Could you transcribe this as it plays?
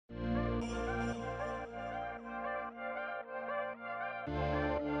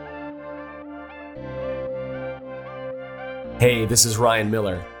Hey, this is Ryan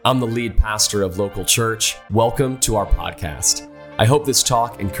Miller. I'm the lead pastor of Local Church. Welcome to our podcast. I hope this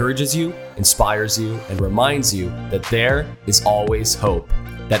talk encourages you, inspires you, and reminds you that there is always hope,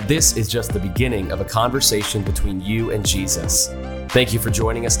 that this is just the beginning of a conversation between you and Jesus. Thank you for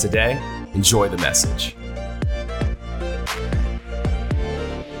joining us today. Enjoy the message.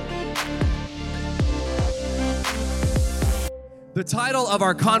 The title of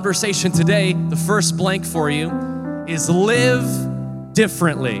our conversation today, the first blank for you, is Live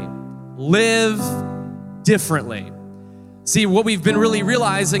Differently. Live differently. See, what we've been really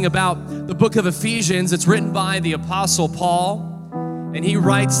realizing about the book of Ephesians, it's written by the Apostle Paul, and he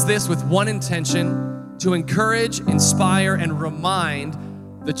writes this with one intention: to encourage, inspire, and remind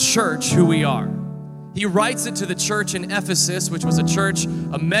the church who we are. He writes it to the church in Ephesus, which was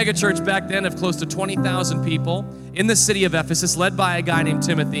a mega church back then of close to 20,000 people in the city of Ephesus, led by a guy named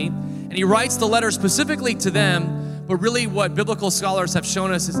Timothy. And he writes the letter specifically to them, but really what biblical scholars have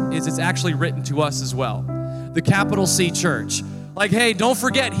shown us is it's actually written to us as well. The capital C church. Like, hey, don't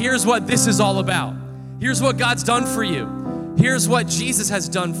forget, here's what this is all about. Here's what God's done for you. Here's what Jesus has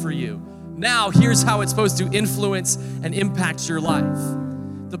done for you. Now, here's how it's supposed to influence and impact your life.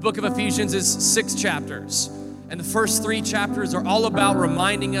 The book of Ephesians is 6 chapters, and the first 3 chapters are all about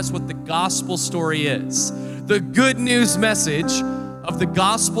reminding us what the gospel story is. The good news message of the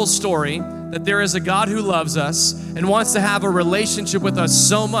gospel story, that there is a God who loves us and wants to have a relationship with us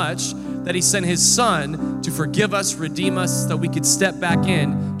so much that he sent his son to forgive us, redeem us, so that we could step back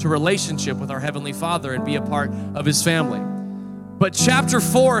in to relationship with our Heavenly Father and be a part of his family. But chapter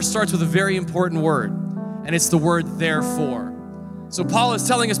 4 starts with a very important word, and it's the word therefore. So Paul is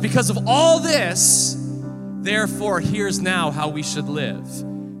telling us, because of all this, therefore, here's now how we should live.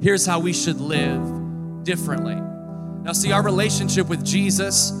 Here's how we should live differently. Now, see, our relationship with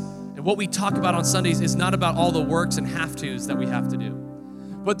Jesus and what we talk about on Sundays is not about all the works and have-tos that we have to do.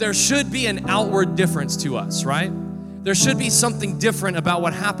 But there should be an outward difference to us, right? There should be something different about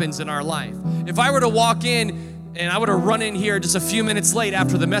what happens in our life. If I were to walk in and I would have run in here just a few minutes late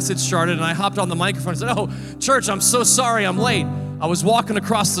after the message started, and I hopped on the microphone and said, "Oh, church, I'm so sorry I'm late." I was walking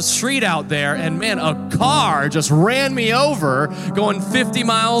across the street out there, and man, a car just ran me over going 50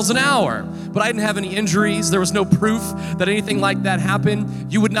 miles an hour. But I didn't have any injuries. There was no proof that anything like that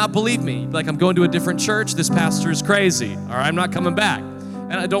happened. You would not believe me. Like, I'm going to a different church. This pastor is crazy. All right, I'm not coming back.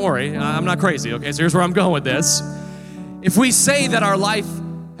 And don't worry, I'm not crazy, okay? So here's where I'm going with this. If we say that our life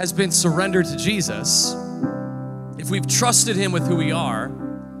has been surrendered to Jesus, if we've trusted him with who we are,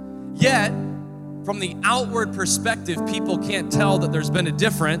 yet from the outward perspective, people can't tell that there's been a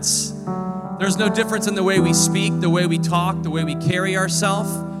difference. There's no difference in the way we speak, the way we talk, the way we carry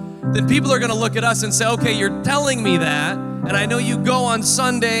ourselves. Then people are going to look at us and say, okay, you're telling me that, and I know you go on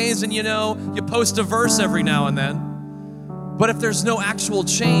Sundays and you post a verse every now and then. But if there's no actual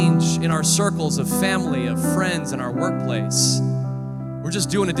change in our circles of family, of friends, in our workplace, we're just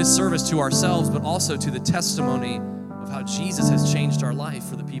doing a disservice to ourselves, but also to the testimony of how Jesus has changed our life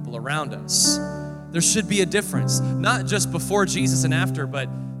for the people around us. There should be a difference, not just before Jesus and after, but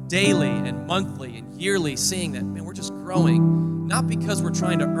daily and monthly and yearly, seeing that, man, we're just growing, not because we're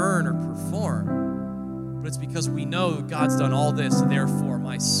trying to earn or perform, but it's because we know God's done all this, therefore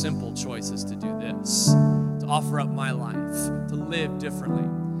my simple choice is to do this, to offer up my life, to live differently.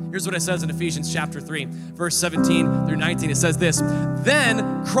 Here's what it says in Ephesians chapter 3, verse 17 through 19. It says this: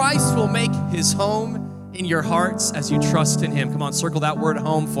 "Then Christ will make his home in your hearts as you trust in him." Come on, circle that word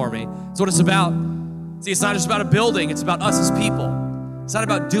home for me. That's what it's about. See, it's not just about a building, it's about us as people. It's not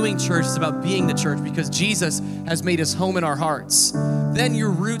about doing church, it's about being the church, because Jesus has made his home in our hearts. Then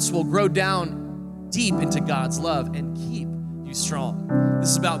your roots will grow down deep into God's love and keep you strong.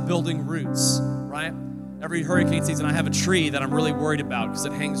 This is about building roots, right? Every hurricane season, I have a tree that I'm really worried about because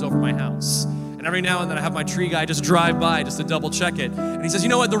it hangs over my house. And every now and then I have my tree guy just drive by just to double check it. And he says, you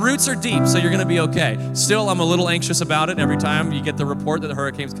know what, the roots are deep, so you're gonna be okay. Still, I'm a little anxious about it every time you get the report that the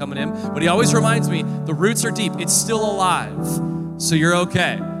hurricane's coming in. But he always reminds me, the roots are deep, it's still alive, so you're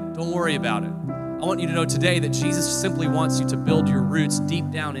okay. Don't worry about it. I want you to know today that Jesus simply wants you to build your roots deep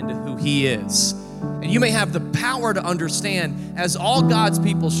down into who he is. And you may have the power to understand, as all God's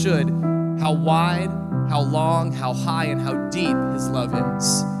people should, how wide, how long, how high, and how deep his love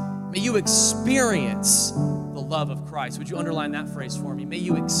is. May you experience the love of Christ. Would you underline that phrase for me? May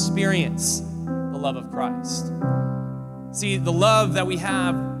you experience the love of Christ. See, the love that we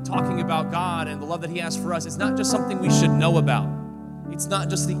have talking about God and the love that he has for us is not just something we should know about. It's not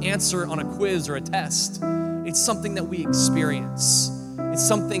just the answer on a quiz or a test. It's something that we experience. It's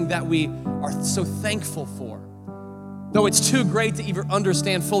something that we are so thankful for. Though it's too great to even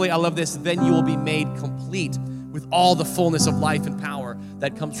understand fully, I love this, then you will be made complete with all the fullness of life and power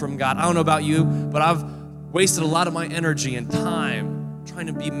that comes from God. I don't know about you, but I've wasted a lot of my energy and time trying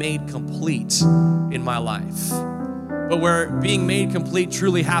to be made complete in my life. But where being made complete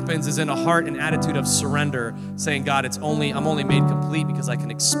truly happens is in a heart and attitude of surrender, saying, God, I'm only made complete because I can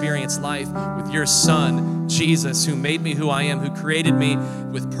experience life with your Son, Jesus, who made me who I am, who created me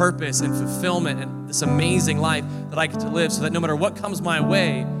with purpose and fulfillment and this amazing life that I get to live, so that no matter what comes my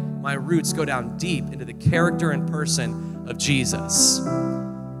way, my roots go down deep into the character and person of Jesus.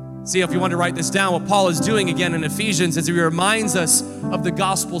 See, if you want to write this down, what Paul is doing again in Ephesians is he reminds us of the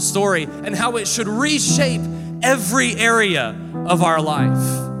gospel story and how it should reshape every area of our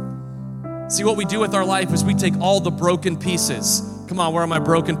life. See, what we do with our life is we take all the broken pieces. Come on, where are my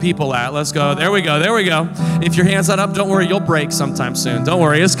broken people at? Let's go. There we go. There we go. If your hand's not up, don't worry, you'll break sometime soon. Don't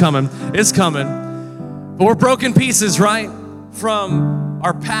worry, it's coming. It's coming. But we're broken pieces, right? From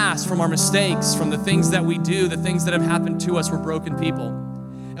our past, from our mistakes, from the things that we do, the things that have happened to us. We're broken people.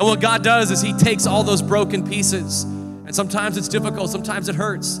 And what God does is he takes all those broken pieces, and sometimes it's difficult, sometimes it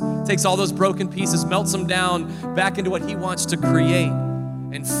hurts. Takes all those broken pieces, melts them down back into what he wants to create,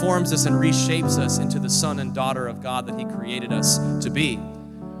 and forms us and reshapes us into the son and daughter of God that he created us to be.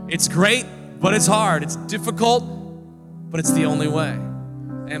 It's great, but it's hard. It's difficult, but it's the only way.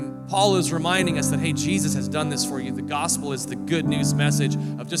 And Paul is reminding us that, hey, Jesus has done this for you. The gospel is the good news message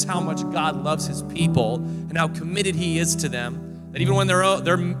of just how much God loves his people and how committed he is to them. That even when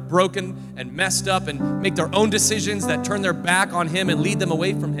they're broken and messed up and make their own decisions that turn their back on him and lead them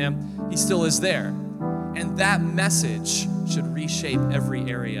away from him, he still is there. And that message should reshape every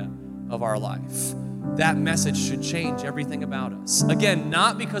area of our life. That message should change everything about us. Again,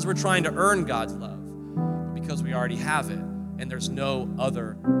 not because we're trying to earn God's love, but because we already have it and there's no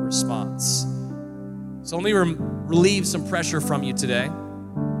other response. So let me relieve some pressure from you today.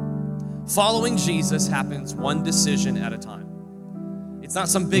 Following Jesus happens one decision at a time. It's not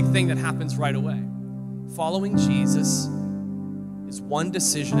some big thing that happens right away. Following Jesus is one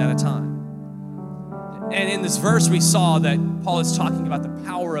decision at a time. And in this verse, we saw that Paul is talking about the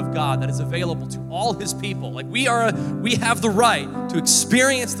power of God that is available to all his people. Like we have the right to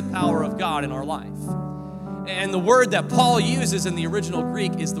experience the power of God in our life. And the word that Paul uses in the original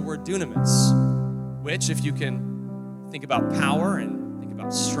Greek is the word dunamis, which, if you can think about power and think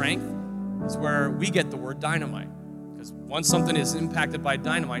about strength, is where we get the word dynamite. Because once something is impacted by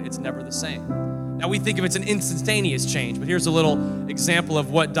dynamite, it's never the same. Now we think of it's an instantaneous change, but here's a little example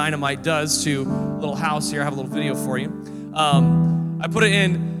of what dynamite does to a little house here. I have a little video for you. I put it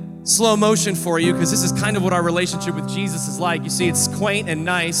in slow motion for you because this is kind of what our relationship with Jesus is like. You see, it's quaint and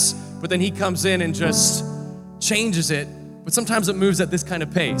nice, but then he comes in and just changes it. But sometimes it moves at this kind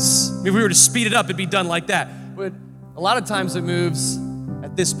of pace. If we were to speed it up, it'd be done like that. But a lot of times it moves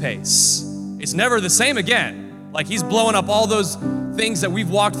at this pace. It's never the same again. Like he's blowing up all those things that we've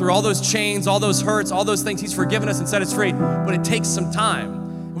walked through, all those chains, all those hurts, all those things. He's forgiven us and set us free, but it takes some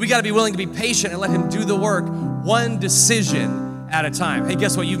time. We gotta be willing to be patient and let him do the work one decision at a time. Hey,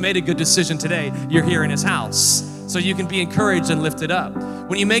 guess what? You've made a good decision today. You're here in his house, so you can be encouraged and lifted up.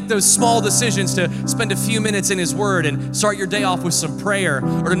 When you make those small decisions to spend a few minutes in his word and start your day off with some prayer,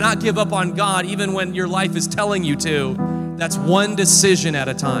 or to not give up on God even when your life is telling you to, that's one decision at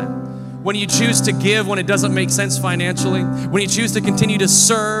a time. When you choose to give when it doesn't make sense financially, when you choose to continue to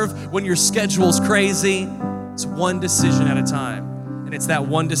serve when your schedule's crazy, it's one decision at a time. And it's that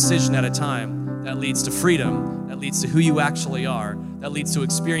one decision at a time that leads to freedom, that leads to who you actually are, that leads to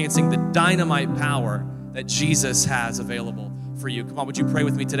experiencing the dynamite power that Jesus has available for you. Come on, would you pray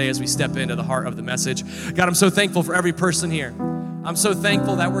with me today as we step into the heart of the message? God, I'm so thankful for every person here. I'm so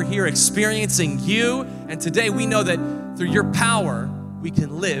thankful that we're here experiencing you, and today we know that through your power, we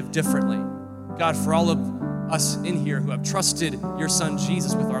can live differently. God, for all of us in here who have trusted your son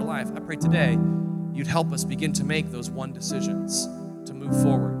Jesus with our life, I pray today you'd help us begin to make those one decisions to move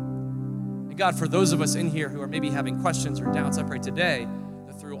forward. And God, for those of us in here who are maybe having questions or doubts, I pray today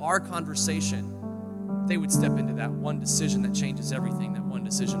that through our conversation, they would step into that one decision that changes everything, that one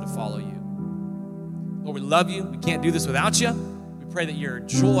decision to follow you. Lord, we love you. We can't do this without you. We pray that your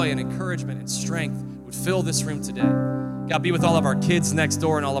joy and encouragement and strength would fill this room today. God, be with all of our kids next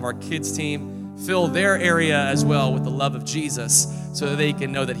door and all of our kids' team. Fill their area as well with the love of Jesus so that they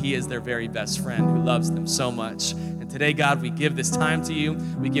can know that he is their very best friend who loves them so much. And today, God, we give this time to you.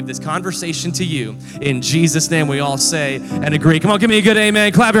 We give this conversation to you. In Jesus' name, we all say and agree. Come on, give me a good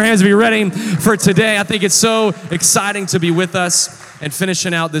amen. Clap your hands if you're ready for today. I think it's so exciting to be with us and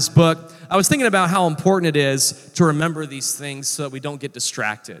finishing out this book. I was thinking about how important it is to remember these things so that we don't get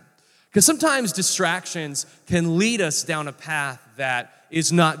distracted. Because sometimes distractions can lead us down a path that is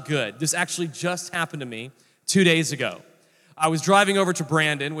not good. This actually just happened to me 2 days ago. I was driving over to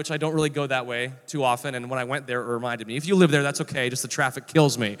Brandon, which I don't really go that way too often, and when I went there, it reminded me. If you live there, that's okay, just the traffic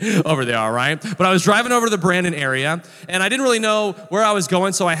kills me over there, all right? But I was driving over to the Brandon area, and I didn't really know where I was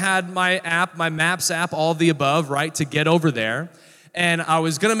going, so I had my app, my Maps app, all of the above, right, to get over there. And I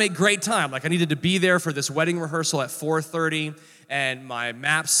was gonna make great time. Like, I needed to be there for this wedding rehearsal at 4:30, and my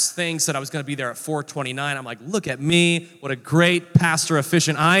Maps thing said I was gonna be there at 4:29. I'm like, look at me, what a great pastor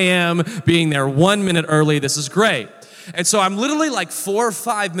efficient I am, being there 1 minute early, this is great. And so I'm literally like 4 or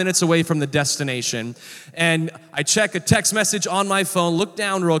 5 minutes away from the destination, and I check a text message on my phone, look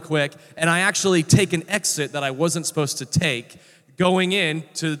down real quick, and I actually take an exit that I wasn't supposed to take going in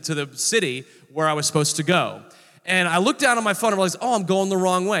to the city where I was supposed to go. And I look down on my phone and realize, oh, I'm going the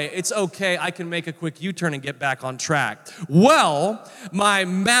wrong way. It's okay, I can make a quick U-turn and get back on track. Well, my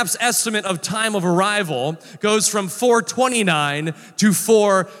Maps estimate of time of arrival goes from 4:29 to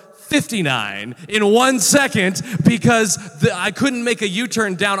 4:59 in 1 second because I couldn't make a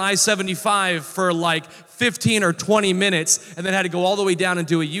U-turn down I-75 for like 15 or 20 minutes and then had to go all the way down and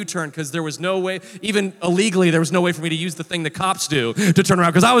do a U-turn because there was no way, even illegally, there was no way for me to use the thing the cops do to turn around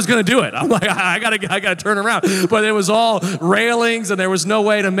because I was going to do it. I'm like, I gotta turn around. But it was all railings and there was no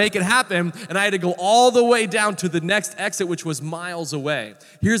way to make it happen, and I had to go all the way down to the next exit, which was miles away.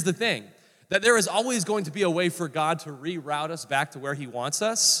 Here's the thing, that there is always going to be a way for God to reroute us back to where He wants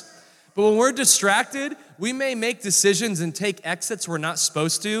us. But when we're distracted, we may make decisions and take exits we're not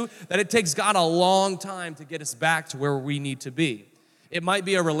supposed to, that it takes God a long time to get us back to where we need to be. It might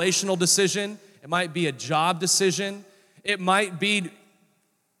be a relational decision. It might be a job decision. It might be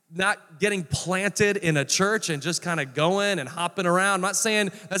not getting planted in a church and just kind of going and hopping around. I'm not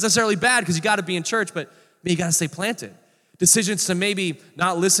saying that's necessarily bad because you got to be in church, but you got to stay planted. Decisions to maybe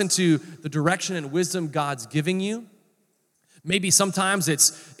not listen to the direction and wisdom God's giving you. Maybe sometimes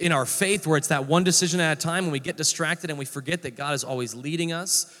it's in our faith where it's that one decision at a time when we get distracted and we forget that God is always leading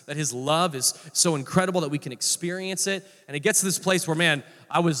us, that His love is so incredible that we can experience it. And it gets to this place where, man,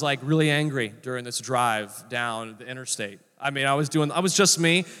 I was like really angry during this drive down the interstate. I mean, I was just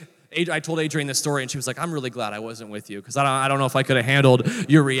me. I told Adrienne this story, and she was like, I'm really glad I wasn't with you, because I don't know if I could have handled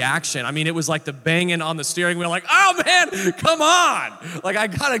your reaction. I mean, it was like the banging on the steering wheel, like, oh, man, come on. Like, I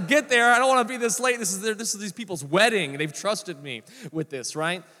got to get there. I don't want to be this late. This is these people's wedding. They've trusted me with this,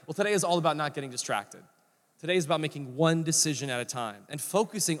 right? Well, today is all about not getting distracted. Today is about making one decision at a time and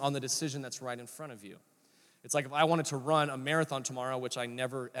focusing on the decision that's right in front of you. It's like if I wanted to run a marathon tomorrow, which I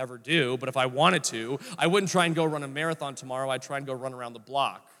never, ever do, but if I wanted to, I wouldn't try and go run a marathon tomorrow. I'd try and go run around the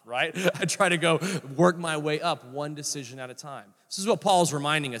block, right? I'd try to go work my way up one decision at a time. This is what Paul's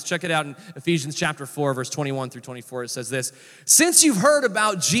reminding us. Check it out in Ephesians chapter 4, verse 21 through 24. It says this, since you've heard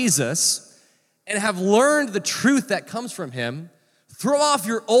about Jesus and have learned the truth that comes from Him, throw off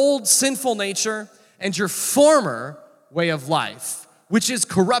your old sinful nature and your former way of life, which is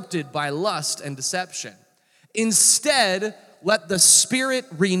corrupted by lust and deception. Instead, let the Spirit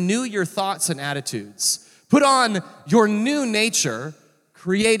renew your thoughts and attitudes. Put on your new nature,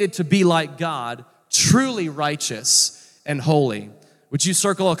 created to be like God, truly righteous and holy. Would you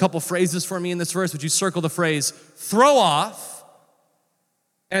circle a couple phrases for me in this verse? Would you circle the phrase, throw off,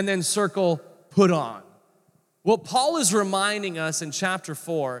 and then circle, put on? What Paul is reminding us in chapter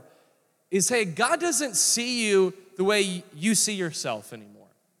 4 is, hey, God doesn't see you the way you see yourself anymore.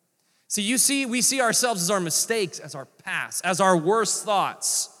 See, we see ourselves as our mistakes, as our past, as our worst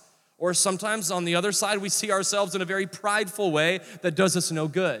thoughts. Or sometimes on the other side, we see ourselves in a very prideful way that does us no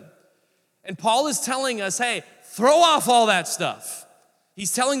good. And Paul is telling us, hey, throw off all that stuff.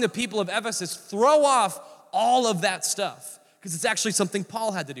 He's telling the people of Ephesus, throw off all of that stuff. Because it's actually something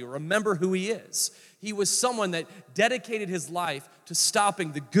Paul had to do. Remember who he is. He was someone that dedicated his life to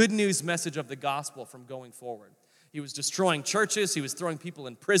stopping the good news message of the gospel from going forward. He was destroying churches. He was throwing people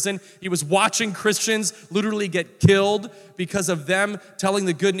in prison. He was watching Christians literally get killed because of them telling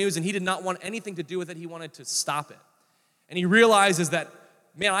the good news, and he did not want anything to do with it. He wanted to stop it. And he realizes that,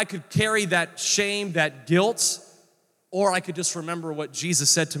 man, I could carry that shame, that guilt, or I could just remember what Jesus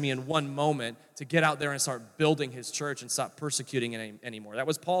said to me in one moment to get out there and start building his church and stop persecuting it anymore. That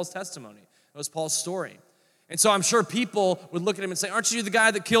was Paul's testimony. That was Paul's story. And so I'm sure people would look at him and say, aren't you the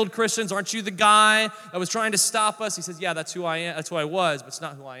guy that killed Christians? Aren't you the guy that was trying to stop us? He says, yeah, that's who I am. That's who I was, but it's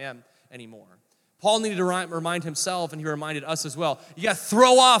not who I am anymore. Paul needed to remind himself, and he reminded us as well. You got to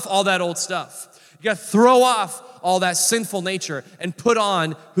throw off all that old stuff. You got to throw off all that sinful nature and put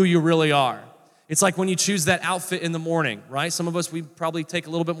on who you really are. It's like when you choose that outfit in the morning, right? Some of us, we probably take a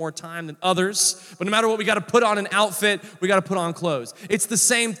little bit more time than others, but no matter what, we got to put on an outfit, we got to put on clothes. It's the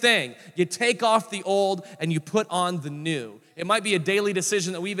same thing. You take off the old and you put on the new. It might be a daily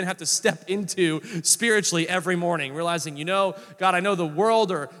decision that we even have to step into spiritually every morning, realizing, God, I know the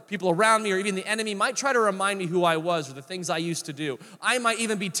world or people around me or even the enemy might try to remind me who I was or the things I used to do. I might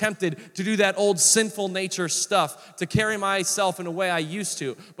even be tempted to do that old sinful nature stuff, to carry myself in a way I used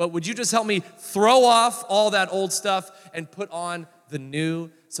to. But would you just help me throw off all that old stuff and put on the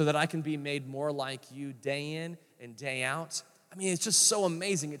new so that I can be made more like you day in and day out? I mean, it's just so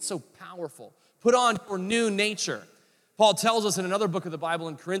amazing. It's so powerful. Put on your new nature. Paul tells us in another book of the Bible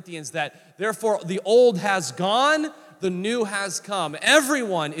in Corinthians that therefore the old has gone, the new has come.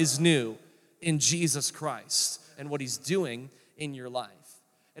 Everyone is new in Jesus Christ and what he's doing in your life.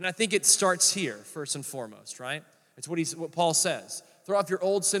 And I think it starts here, first and foremost, right? It's what Paul says. Throw off your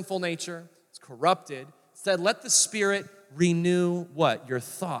old sinful nature. It's corrupted. Instead, let the Spirit renew what? Your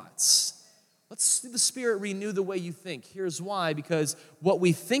thoughts. Let's the Spirit renew the way you think. Here's why, because what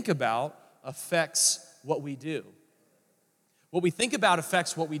we think about affects what we do. What we think about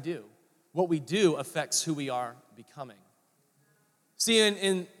affects what we do. What we do affects who we are becoming. See,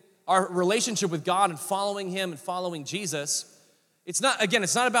 in our relationship with God and following Him and following Jesus, it's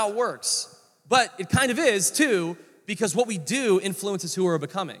not about works, but it kind of is too, because what we do influences who we're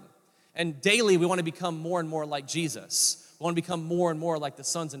becoming. And daily, we want to become more and more like Jesus. We want to become more and more like the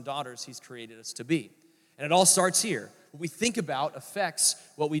sons and daughters He's created us to be. And it all starts here. What we think about affects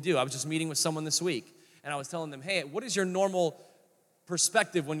what we do. I was just meeting with someone this week, and I was telling them, hey, what is your normal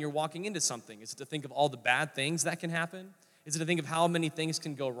perspective when you're walking into something? Is it to think of all the bad things that can happen? Is it to think of how many things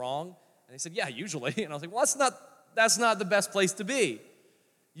can go wrong? And they said, yeah, usually. And I was like, well, that's not the best place to be.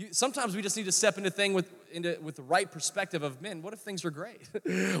 Sometimes we just need to step into things with the right perspective of, man, what if things are great?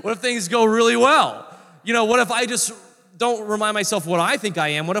 What if things go really well? What if I just don't remind myself what I think I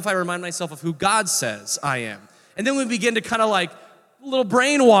am? What if I remind myself of who God says I am? And then we begin to kind of like a little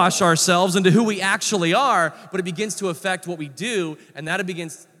brainwash ourselves into who we actually are, but it begins to affect what we do, and that it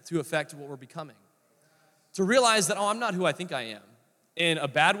begins to affect what we're becoming. To realize that, I'm not who I think I am, in a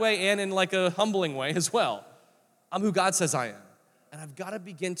bad way and in like a humbling way as well. I'm who God says I am. And I've got to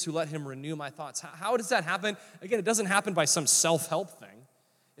begin to let Him renew my thoughts. How does that happen? Again, it doesn't happen by some self-help thing.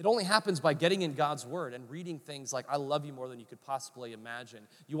 It only happens by getting in God's Word and reading things like, I love you more than you could possibly imagine.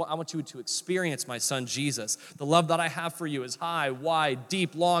 I want you to experience my Son, Jesus. The love that I have for you is high, wide,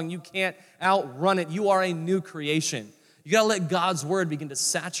 deep, long. You can't outrun it. You are a new creation. You got to let God's Word begin to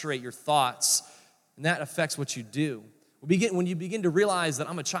saturate your thoughts, and that affects what you do. When you begin to realize that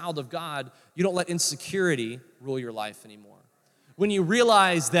I'm a child of God, you don't let insecurity rule your life anymore. When you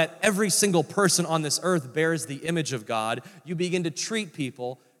realize that every single person on this earth bears the image of God, you begin to treat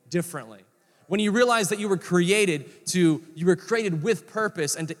people differently. When you realize that you were created with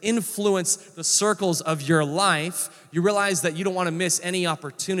purpose and to influence the circles of your life, you realize that you don't want to miss any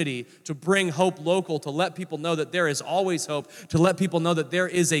opportunity to bring hope local, to let people know that there is always hope, to let people know that there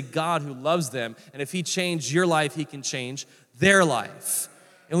is a God who loves them, and if He changed your life, He can change their life.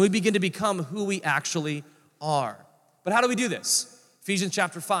 And we begin to become who we actually are. But how do we do this? Ephesians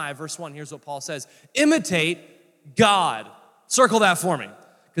chapter 5, verse 1, here's what Paul says. Imitate God. Circle that for me.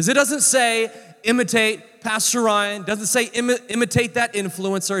 Because it doesn't say imitate Pastor Ryan. It doesn't say imitate that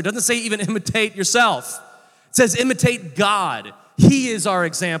influencer. It doesn't say even imitate yourself. It says imitate God. He is our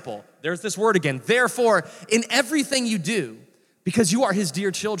example. There's this word again. Therefore, in everything you do, because you are His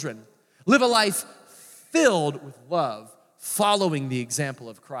dear children, live a life filled with love, following the example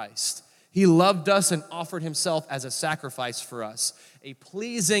of Christ. He loved us and offered Himself as a sacrifice for us, a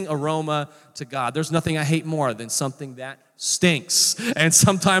pleasing aroma to God. There's nothing I hate more than something that stinks. And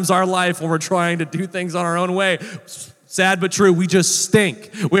sometimes our life, when we're trying to do things on our own way, sad but true, we just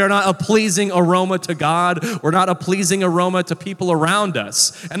stink. We are not a pleasing aroma to God. We're not a pleasing aroma to people around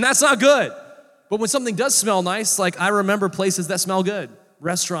us. And that's not good. But when something does smell nice, like I remember places that smell good,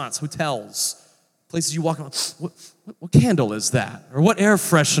 restaurants, hotels, places you walk around, what candle is that? Or what air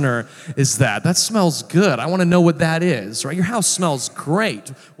freshener is that? That smells good. I want to know what that is, right? Your house smells great.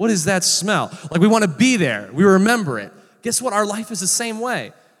 What is that smell? Like we want to be there. We remember it. Guess what? Our life is the same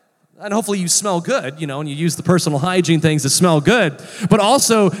way. And hopefully you smell good, and you use the personal hygiene things to smell good. But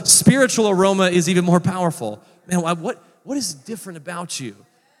also, spiritual aroma is even more powerful. Man, what is different about you?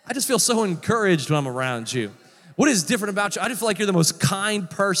 I just feel so encouraged when I'm around you. What is different about you? I just feel like you're the most kind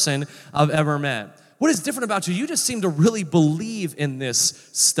person I've ever met. What is different about you? You just seem to really believe in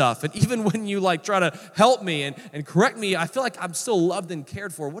this stuff. And even when you try to help me and correct me, I feel like I'm still loved and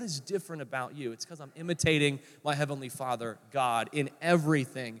cared for. What is different about you? It's because I'm imitating my Heavenly Father, God, in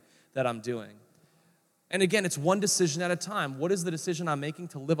everything that I'm doing. And again, it's one decision at a time. What is the decision I'm making?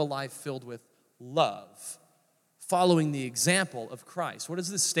 To live a life filled with love, following the example of Christ. What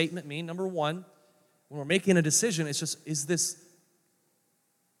does this statement mean? Number one, when we're making a decision, it's just, is this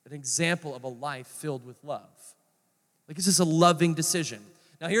an example of a life filled with love? Like, is this a loving decision?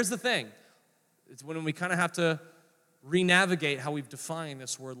 Now, here's the thing. It's when we kind of have to re-navigate how we've defined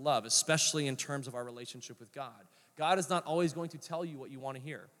this word love, especially in terms of our relationship with God. God is not always going to tell you what you want to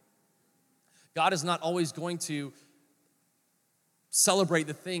hear. God is not always going to celebrate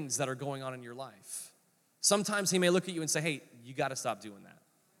the things that are going on in your life. Sometimes he may look at you and say, hey, you got to stop doing that.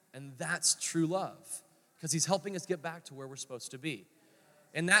 And that's true love, because he's helping us get back to where we're supposed to be.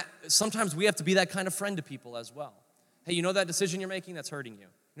 And that sometimes we have to be that kind of friend to people as well. Hey, you know that decision you're making? That's hurting you.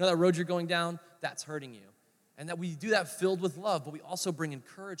 You know that road you're going down? That's hurting you. And that we do that filled with love, but we also bring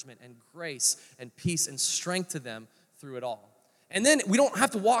encouragement and grace and peace and strength to them through it all. And then we don't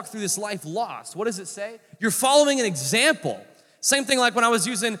have to walk through this life lost. What does it say? You're following an example. Same thing like when I was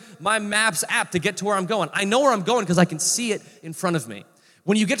using my Maps app to get to where I'm going. I know where I'm going because I can see it in front of me.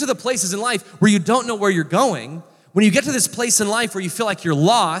 When you get to the places in life where you don't know where you're going, when you get to this place in life where you feel like you're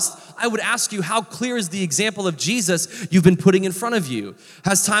lost, I would ask you, how clear is the example of Jesus you've been putting in front of you?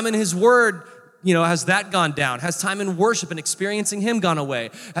 Has time in his word, has that gone down? Has time in worship and experiencing him gone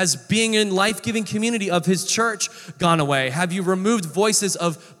away? Has being in life-giving community of his church gone away? Have you removed voices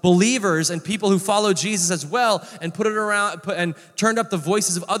of believers and people who follow Jesus as well and put it around and turned up the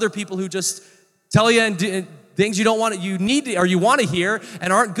voices of other people who just tell you and do things you don't want, you need to, or you want to hear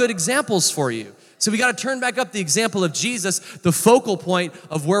and aren't good examples for you? So we got to turn back up the example of Jesus, the focal point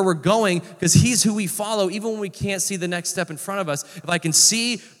of where we're going, because he's who we follow even when we can't see the next step in front of us. If I can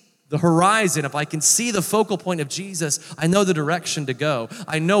see the horizon, if I can see the focal point of Jesus, I know the direction to go.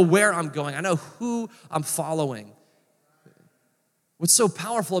 I know where I'm going. I know who I'm following. What's so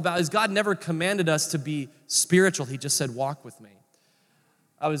powerful about it is God never commanded us to be spiritual. He just said, walk with me.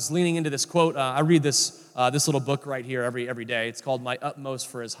 I was leaning into this quote. I read this little book right here every day. It's called My Utmost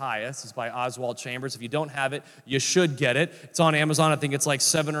for His Highest. It's by Oswald Chambers. If you don't have it, you should get it. It's on Amazon. I think it's like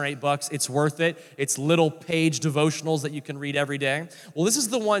 $7 or $8. It's worth it. It's little page devotionals that you can read every day. Well, this is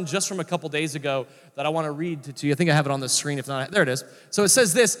the one just from a couple days ago that I want to read to you. I think I have it on the screen. If not, there it is. So it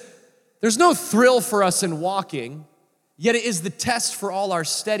says this: there's no thrill for us in walking, yet it is the test for all our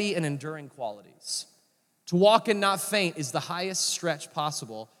steady and enduring qualities. To walk and not faint is the highest stretch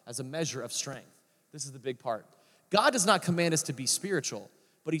possible as a measure of strength. This is the big part. God does not command us to be spiritual,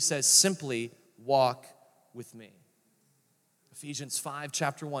 but he says simply, walk with me. Ephesians 5,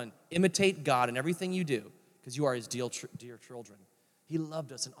 chapter 1, imitate God in everything you do, because you are his dear children. He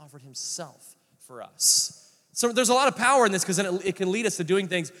loved us and offered himself for us. So there's a lot of power in this, because then it can lead us to doing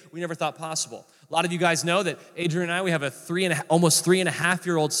things we never thought possible. A lot of you guys know that Adrian and I, we have a almost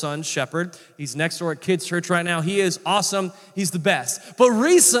 3.5-year-old son, Shepherd. He's next door at Kids Church right now. He is awesome. He's the best. But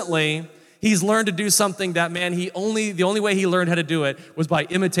recently, he's learned to do something that, man, the only way he learned how to do it was by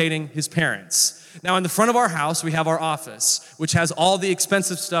imitating his parents. Now, in the front of our house, we have our office, which has all the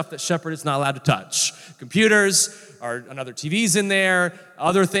expensive stuff that Shepherd is not allowed to touch. Computers, another TV's in there,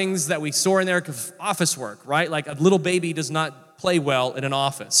 other things that we store in there, office work, right? Like a little baby does not play well in an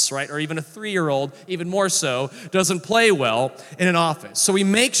office, right? Or even a 3-year-old, even more so, doesn't play well in an office. So we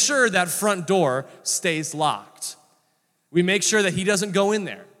make sure that front door stays locked. We make sure that he doesn't go in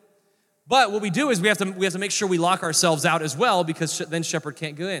there. But what we do is we have to make sure we lock ourselves out as well, because then Shepherd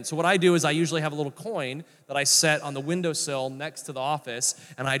can't go in. So what I do is I usually have a little coin that I set on the windowsill next to the office,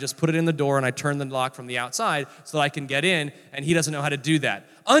 and I just put it in the door and I turn the lock from the outside so that I can get in, and he doesn't know how to do that.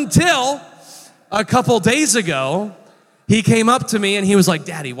 Until a couple days ago, he came up to me and he was like,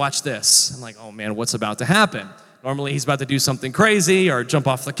 "Daddy, watch this." I'm like, "Oh man, what's about to happen?" Normally he's about to do something crazy or jump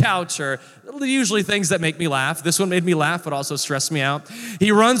off the couch, or usually things that make me laugh. This one made me laugh but also stressed me out.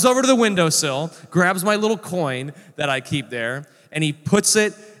 He runs over to the windowsill, grabs my little coin that I keep there, and he puts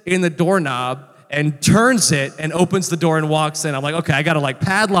it in the doorknob and turns it and opens the door and walks in. I'm like, okay, I gotta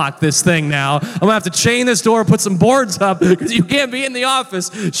padlock this thing now. I'm gonna have to chain this door, put some boards up, because you can't be in the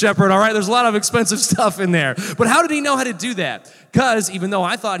office, Shepherd, all right? There's a lot of expensive stuff in there. But how did he know how to do that? Because even though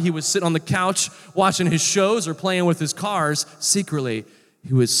I thought he was sitting on the couch watching his shows or playing with his cars, secretly,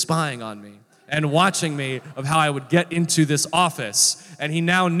 he was spying on me and watching me of how I would get into this office. And he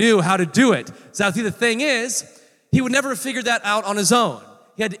now knew how to do it. So the thing is, he would never have figured that out on his own.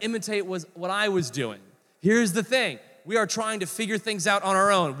 He had to imitate what I was doing. Here's the thing. we are trying to figure things out on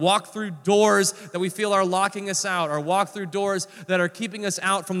our own, walk through doors that we feel are locking us out, or walk through doors that are keeping us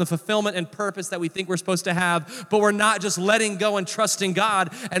out from the fulfillment and purpose that we think we're supposed to have, but we're not just letting go and trusting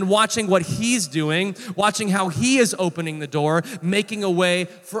God and watching what He's doing, watching how He is opening the door, making a way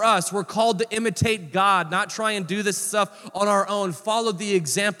for us. We're called to imitate God, not try and do this stuff on our own. Follow the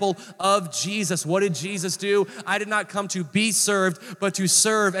example of Jesus. What did Jesus do? I did not come to be served, but to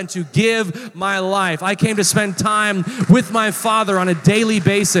serve and to give my life. I came to spend time with my Father on a daily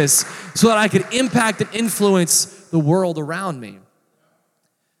basis so that I could impact and influence the world around me.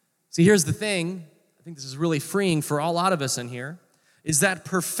 See, here's the thing. I think this is really freeing for a lot of us in here, is that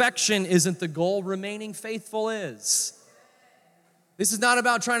perfection isn't the goal, remaining faithful is. This is not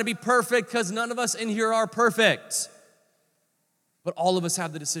about trying to be perfect, because none of us in here are perfect. But all of us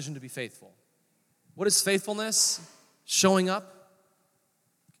have the decision to be faithful. What is faithfulness? Showing up.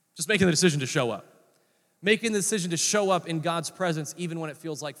 Just making the decision to show up. Making the decision to show up in God's presence even when it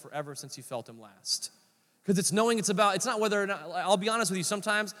feels like forever since you felt Him last. Because it's knowing it's not whether or not, I'll be honest with you,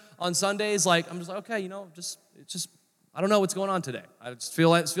 sometimes on Sundays, I'm just like, okay, I don't know what's going on today. I just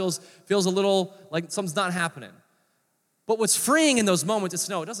feel like it feels a little like something's not happening. But what's freeing in those moments is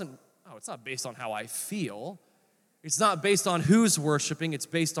it's not based on how I feel. It's not based on who's worshiping, it's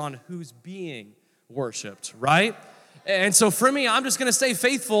based on who's being worshiped, right? And so for me, I'm just going to stay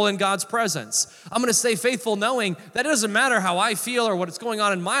faithful in God's presence. I'm going to stay faithful knowing that it doesn't matter how I feel or what's going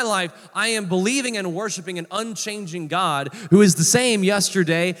on in my life. I am believing and worshiping an unchanging God who is the same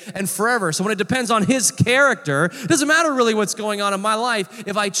yesterday and forever. So when it depends on His character, it doesn't matter really what's going on in my life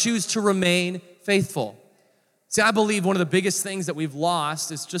if I choose to remain faithful. See, I believe one of the biggest things that we've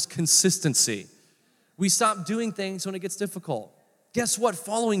lost is just consistency. We stop doing things when it gets difficult. Guess what?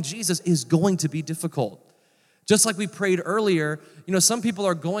 Following Jesus is going to be difficult. Just like we prayed earlier, some people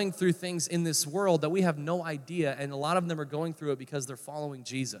are going through things in this world that we have no idea, and a lot of them are going through it because they're following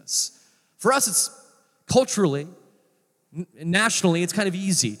Jesus. For us, it's culturally, nationally, it's kind of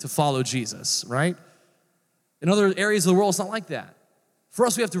easy to follow Jesus, right? In other areas of the world, it's not like that. For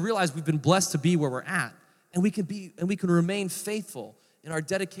us, we have to realize we've been blessed to be where we're at, and we can remain faithful in our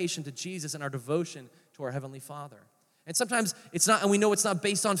dedication to Jesus and our devotion to our Heavenly Father. And sometimes it's not, and we know it's not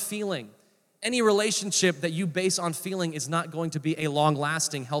based on feeling. Any relationship that you base on feeling is not going to be a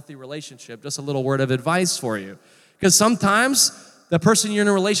long-lasting, healthy relationship. Just a little word of advice for you. Because sometimes the person you're in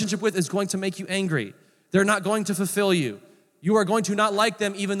a relationship with is going to make you angry. They're not going to fulfill you. You are going to not like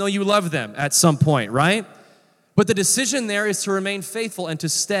them even though you love them at some point, right? But the decision there is to remain faithful and to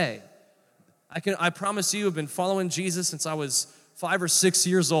stay. I promise you, I've been following Jesus since I was 5 or 6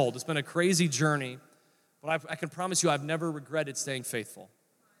 years old. It's been a crazy journey, but I can promise you I've never regretted staying faithful.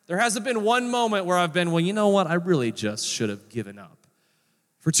 There hasn't been one moment where I've been, well, you know what? I really just should have given up.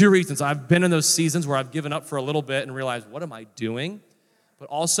 For 2 reasons. I've been in those seasons where I've given up for a little bit and realized, what am I doing? But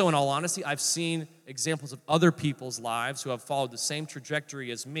also, in all honesty, I've seen examples of other people's lives who have followed the same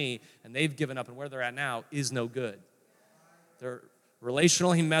trajectory as me, and they've given up, and where they're at now is no good. They're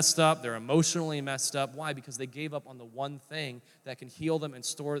relationally messed up. They're emotionally messed up. Why? Because they gave up on the one thing that can heal them and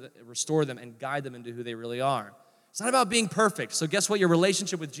restore them and guide them into who they really are. It's not about being perfect. So guess what? Your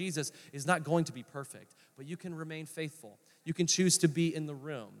relationship with Jesus is not going to be perfect, but you can remain faithful. You can choose to be in the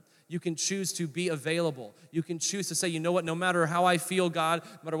room. You can choose to be available. You can choose to say, you know what, no matter how I feel, God,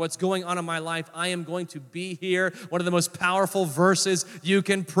 no matter what's going on in my life, I am going to be here. One of the most powerful verses you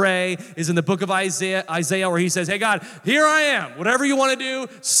can pray is in the book of Isaiah, where he says, hey, God, here I am. Whatever you want to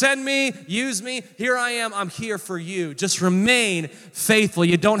do, send me, use me. Here I am. I'm here for you. Just remain faithful.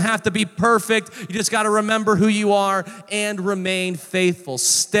 You don't have to be perfect. You just got to remember who you are and remain faithful.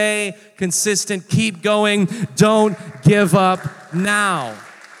 Stay consistent. Keep going. Don't give up now.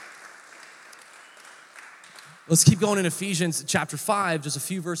 Let's keep going in Ephesians chapter 5. Just a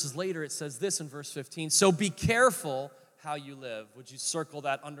few verses later, it says this in verse 15. So be careful how you live. Would you circle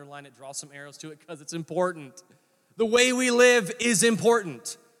that, underline it, draw some arrows to it? Because it's important. The way we live is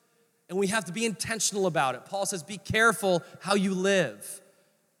important. And we have to be intentional about it. Paul says, be careful how you live.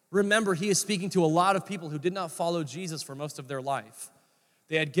 Remember, he is speaking to a lot of people who did not follow Jesus for most of their life.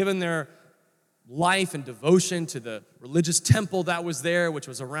 They had given their life and devotion to the religious temple that was there, which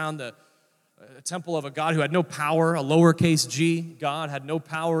was around a temple of a God who had no power, a lowercase g God, had no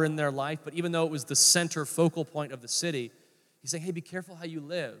power in their life. But even though it was the center focal point of the city, he's saying, hey, be careful how you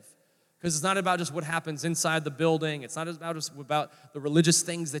live. Because it's not about just what happens inside the building. It's not just about the religious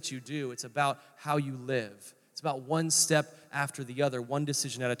things that you do. It's about how you live. It's about one step after the other, one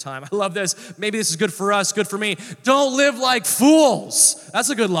decision at a time. I love this. Maybe this is good for us, good for me. Don't live like fools. That's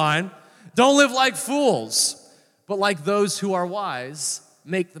a good line. Don't live like fools, but like those who are wise.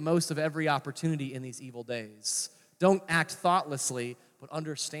 Make the most of every opportunity in these evil days Don't act thoughtlessly, but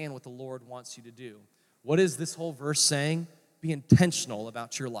understand what the Lord wants you to do. What is this whole verse saying? Be intentional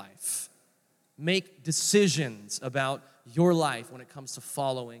about your life. Make decisions about your life when it comes to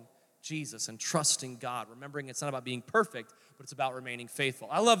following Jesus and trusting God. Remembering it's not about being perfect, but it's about remaining faithful.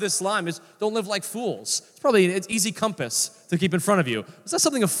 I love this line, is don't live like fools. It's probably an easy compass to keep in front of you. Is that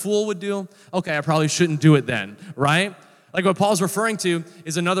something a fool would do? Okay, I probably shouldn't do it then, right? Like what Paul's referring to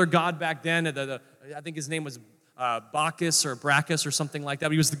is another god back then. I think his name was Bacchus or Brachus or something like that.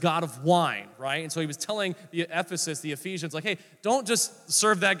 But he was the god of wine, right? And so he was telling the Ephesians, like, hey, don't just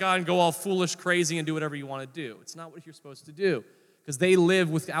serve that god and go all foolish, crazy, and do whatever you want to do. It's not what you're supposed to do, because they live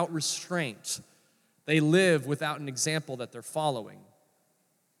without restraint. They live without an example that they're following.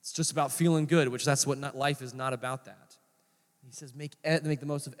 It's just about feeling good, which that's what life is not about that. He says make the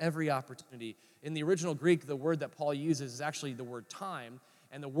most of every opportunity. In the original Greek, the word that Paul uses is actually the word time,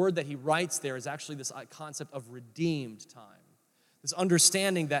 and the word that he writes there is actually this concept of redeemed time. This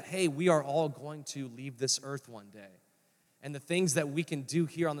understanding that, hey, we are all going to leave this earth one day. And the things that we can do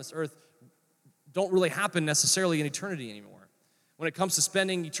here on this earth don't really happen necessarily in eternity anymore. When it comes to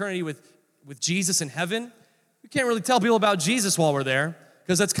spending eternity with Jesus in heaven, we can't really tell people about Jesus while we're there,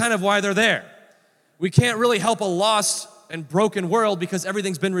 because that's kind of why they're there. We can't really help a lost and broken world because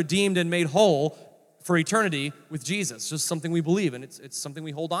everything's been redeemed and made whole for eternity with Jesus. It's just something we believe, and it's something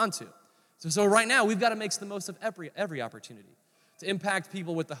we hold on to. So right now, we've got to make the most of every opportunity to impact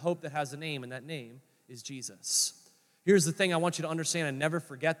people with the hope that has a name, and that name is Jesus. Here's the thing I want you to understand and never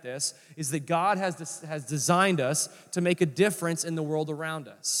forget this, is that God has designed us to make a difference in the world around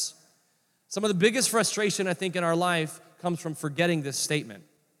us. Some of the biggest frustration, I think, in our life comes from forgetting this statement,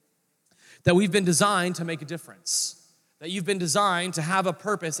 that we've been designed to make a difference, that you've been designed to have a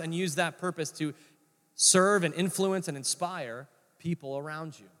purpose and use that purpose to serve and influence and inspire people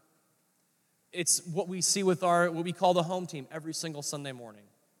around you. It's what we see with what we call the home team every single Sunday morning.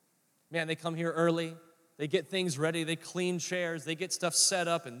 Man, they come here early, they get things ready, they clean chairs, they get stuff set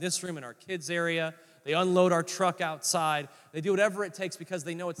up in this room, in our kids' area, they unload our truck outside, they do whatever it takes because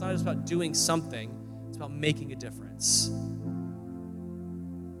they know it's not just about doing something, it's about making a difference.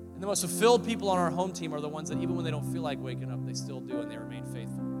 And the most fulfilled people on our home team are the ones that even when they don't feel like waking up, they still do and they remain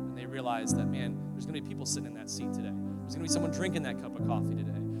faithful. And they realize that, man, there's going to be people sitting in that seat today. There's going to be someone drinking that cup of coffee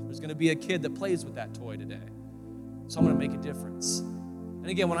today. There's going to be a kid that plays with that toy today. So I'm going to make a difference. And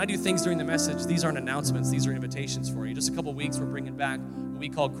again, when I do things during the message, these aren't announcements, these are invitations for you. Just a couple weeks, we're bringing back what we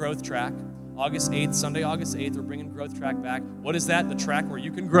call Growth Track. Sunday, August 8th, we're bringing Growth Track back. What is that? The track where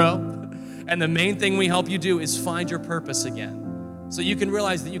you can grow. And the main thing we help you do is find your purpose again. So you can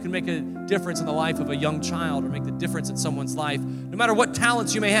realize that you can make a difference in the life of a young child or make the difference in someone's life. No matter what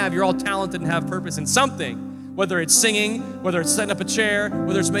talents you may have, you're all talented and have purpose in something. Whether it's singing, whether it's setting up a chair,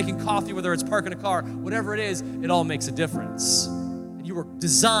 whether it's making coffee, whether it's parking a car, whatever it is, it all makes a difference. And you were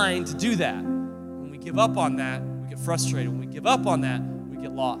designed to do that. When we give up on that, we get frustrated. When we give up on that, we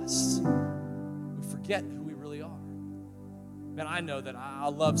get lost. We forget who we really are. Man, I know that I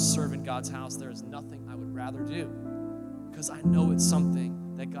love serving God's house. There is nothing I would rather do, because I know it's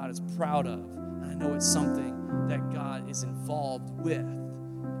something that God is proud of, and I know it's something that God is involved with.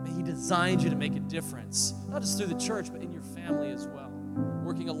 And He designed you to make a difference, not just through the church, but in your family as well,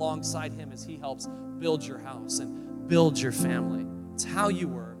 working alongside Him as He helps build your house and build your family. It's how you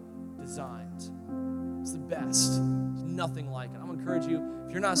were designed. It's the best. There's nothing like it. I'm going to encourage you,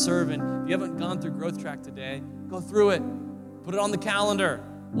 if you're not serving, if you haven't gone through Growth Track today, go through it. Put it on the calendar.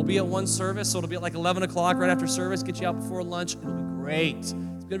 We'll be at one service, so it'll be at like 11 o'clock right after service. Get you out before lunch. It'll be great. It's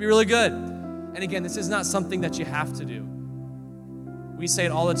going to be really good. And again, this is not something that you have to do. We say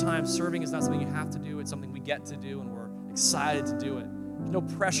it all the time. Serving is not something you have to do. It's something we get to do, and we're excited to do it. There's no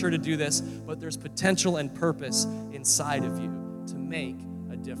pressure to do this, but there's potential and purpose inside of you to make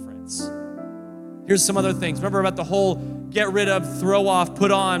a difference. Here's some other things. Remember about the whole get rid of, throw off, put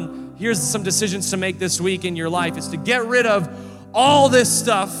on. Here's some decisions to make this week in your life. It's to get rid of all this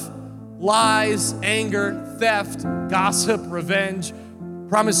stuff: lies, anger, theft, gossip, revenge,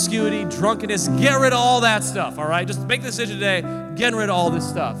 promiscuity, drunkenness. Get rid of all that stuff, all right? Just make the decision today, getting rid of all this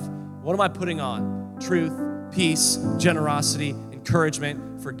stuff. What am I putting on? Truth, peace, generosity,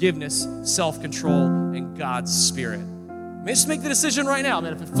 encouragement, forgiveness, self-control, and God's Spirit. I mean, just make the decision right now,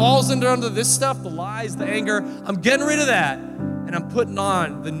 man. If it falls under this stuff, the lies, the anger, I'm getting rid of that, and I'm putting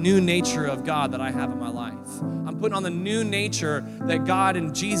on the new nature of God that I have in my life. I'm putting on the new nature that God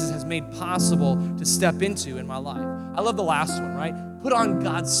and Jesus has made possible to step into in my life. I love the last one, right? Put on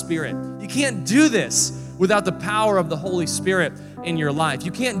God's Spirit. You can't do this without the power of the Holy Spirit. in your life.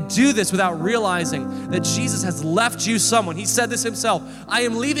 You can't do this without realizing that Jesus has left you someone. He said this himself, I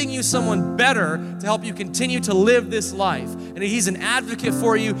am leaving you someone better to help you continue to live this life. And he's an advocate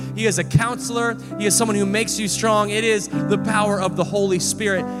for you. He is a counselor. He is someone who makes you strong. It is the power of the Holy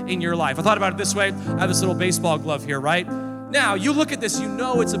Spirit in your life. I thought about it this way. I have this little baseball glove here, right? Now, you look at this, you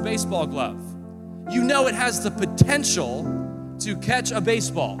know it's a baseball glove. You know it has the potential to catch a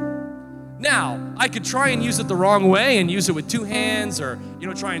baseball. Now, I could try and use it the wrong way and use it with two hands or,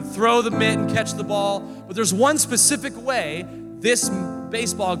 try and throw the mitt and catch the ball. But there's one specific way this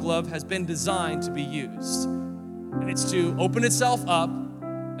baseball glove has been designed to be used. And it's to open itself up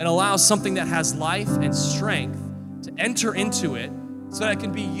and allow something that has life and strength to enter into it so that it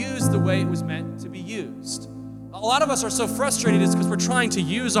can be used the way it was meant to be used. A lot of us are so frustrated is because we're trying to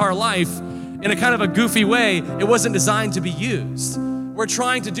use our life in a kind of a goofy way. It wasn't designed to be used. We're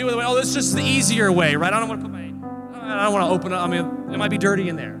trying to do it, this is just the easier way, right? I don't want to open up, it might be dirty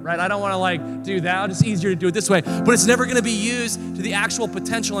in there, right? I don't want to do that. It's easier to do it this way, but it's never going to be used to the actual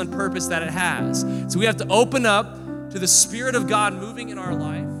potential and purpose that it has. So we have to open up to the Spirit of God moving in our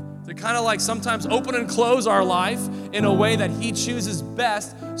life, to kind of sometimes open and close our life in a way that He chooses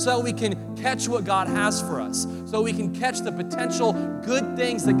best so that we can catch what God has for us, so we can catch the potential good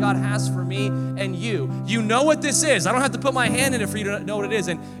things that God has for me and you. You know what this is. I don't have to put my hand in it for you to know what it is,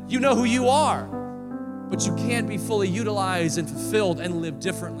 and you know who you are. But you can't be fully utilized and fulfilled and live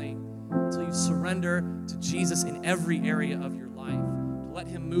differently until you surrender to Jesus in every area of your life, to let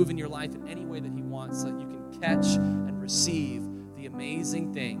Him move in your life in any way that He wants so that you can catch and receive the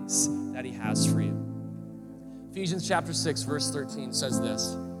amazing things that He has for you. Ephesians chapter 6, verse 13 says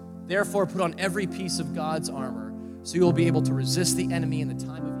this, therefore put on every piece of God's armor so you will be able to resist the enemy in the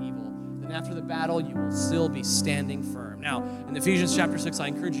time of evil. Then after the battle, you will still be standing firm. Now, in Ephesians chapter 6, I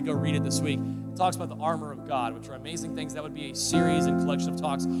encourage you to go read it this week. It talks about the armor of God, which are amazing things. That would be a series and collection of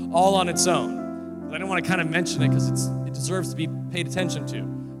talks all on its own. But I don't want to kind of mention it because it deserves to be paid attention to.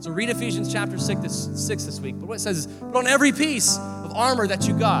 So read Ephesians chapter 6 this week. But what it says is, put on every piece of armor that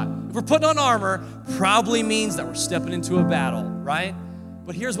you got. If we're putting on armor, probably means that we're stepping into a battle, right?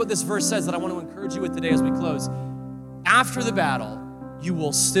 But here's what this verse says that I want to encourage you with today as we close. After the battle, you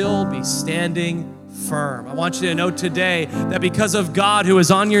will still be standing firm. I want you to know today that because of God who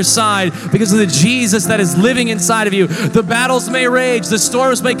is on your side, because of the Jesus that is living inside of you, the battles may rage, the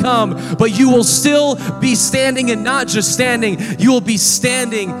storms may come, but you will still be standing, and not just standing, you will be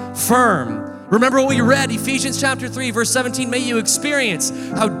standing firm. Remember what we read, Ephesians chapter 3, verse 17, may you experience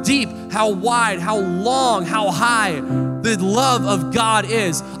how deep, how wide, how long, how high the love of God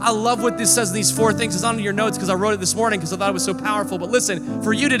is. I love what this says in these four things. It's on your notes because I wrote it this morning because I thought it was so powerful. But listen,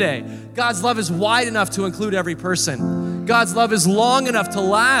 for you today, God's love is wide enough to include every person. God's love is long enough to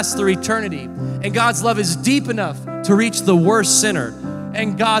last through eternity. And God's love is deep enough to reach the worst sinner.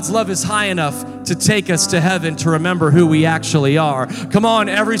 And God's love is high enough to take us to heaven to remember who we actually are. Come on,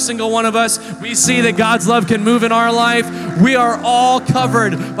 every single one of us, we see that God's love can move in our life. We are all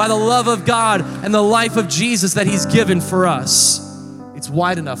covered by the love of God and the life of Jesus that He's given for us. It's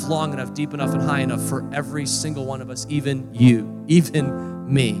wide enough, long enough, deep enough, and high enough for every single one of us, even you,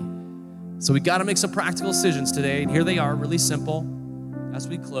 even me. So we got to make some practical decisions today, and here they are, really simple. As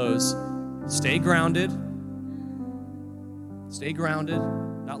we close, stay grounded. Stay grounded,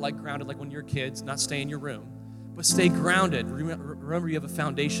 not grounded like when you're kids, not stay in your room, but stay grounded. Remember, you have a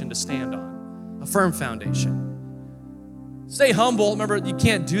foundation to stand on, a firm foundation. Stay humble. Remember, you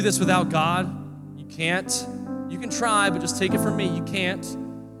can't do this without God. You can't. You can try, but just take it from me. You can't.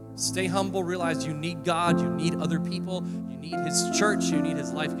 Stay humble. Realize you need God. You need other people. You need His church. You need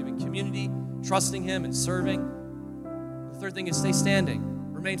His life-giving community, trusting Him and serving. The third thing is stay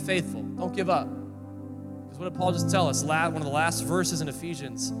standing. Remain faithful. Don't give up. What did Paul just tell us? One of the last verses in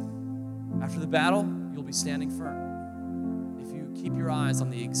Ephesians. After the battle, you'll be standing firm. If you keep your eyes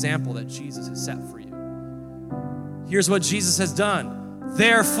on the example that Jesus has set for you. Here's what Jesus has done.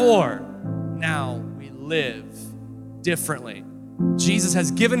 Therefore, now we live differently. Jesus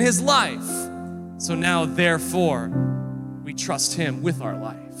has given His life. So now, therefore, we trust Him with our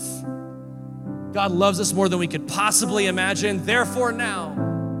life. God loves us more than we could possibly imagine. Therefore, now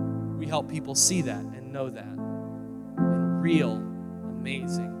we help people see that and know that in real,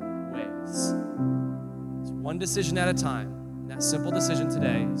 amazing ways. It's one decision at a time. And that simple decision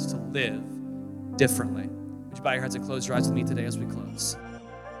today is to live differently. Would you bow your heads and close your eyes with me today as we close?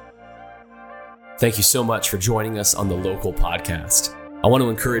 Thank you so much for joining us on the Local Podcast. I want to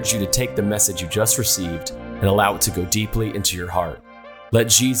encourage you to take the message you just received and allow it to go deeply into your heart. Let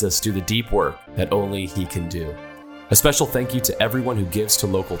Jesus do the deep work that only He can do. A special thank you to everyone who gives to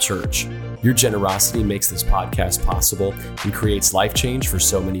local church. Your generosity makes this podcast possible and creates life change for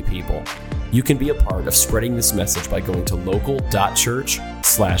so many people. You can be a part of spreading this message by going to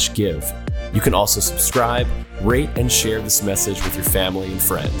local.church/give. You can also subscribe, rate, and share this message with your family and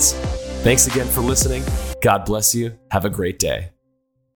friends. Thanks again for listening. God bless you. Have a great day.